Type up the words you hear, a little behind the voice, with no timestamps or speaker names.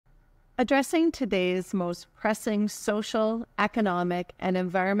Addressing today's most pressing social, economic, and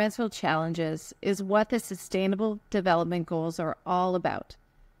environmental challenges is what the Sustainable Development Goals are all about.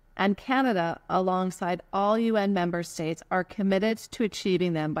 And Canada, alongside all UN member states, are committed to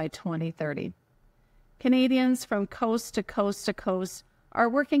achieving them by 2030. Canadians from coast to coast to coast are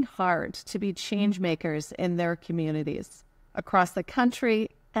working hard to be change makers in their communities, across the country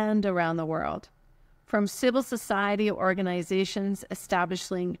and around the world. From civil society organizations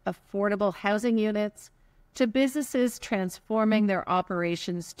establishing affordable housing units to businesses transforming their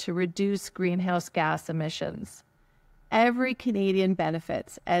operations to reduce greenhouse gas emissions. Every Canadian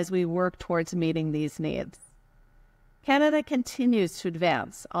benefits as we work towards meeting these needs. Canada continues to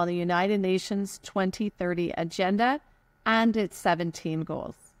advance on the United Nations 2030 Agenda and its 17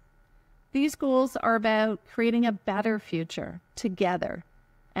 goals. These goals are about creating a better future together,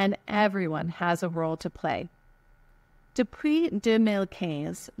 and everyone has a role to play. Depuis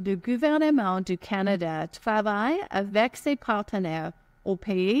 2015, le gouvernement du Canada travaille avec ses partenaires au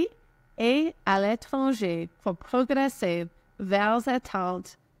pays et à l'étranger pour progresser vers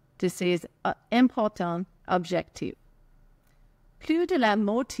l'atteinte de ces importants objectifs. Plus de la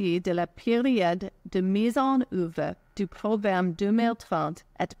moitié de la période de mise en œuvre du programme 2030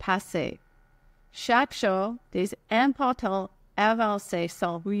 est passée. Chaque jour, des importantes avancées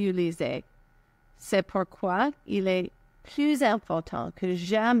sont réalisées. C'est pourquoi il est plus important que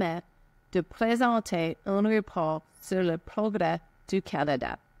jamais de présenter un rapport sur le progrès du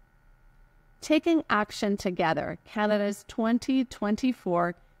Canada. Taking action together, Canada's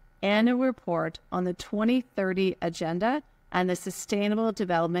 2024 annual report on the 2030 Agenda and the Sustainable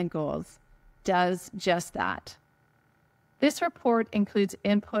Development Goals does just that. This report includes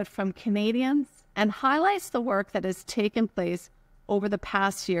input from Canadians and highlights the work that has taken place over the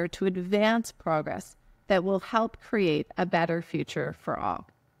past year to advance progress that will help create a better future for all.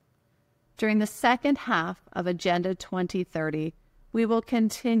 During the second half of Agenda 2030, we will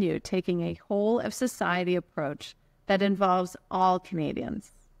continue taking a whole-of-society approach that involves all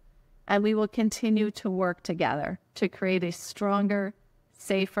Canadians, and we will continue to work together to create a stronger,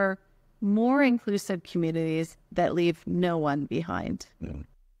 safer, more inclusive communities that leave no one behind.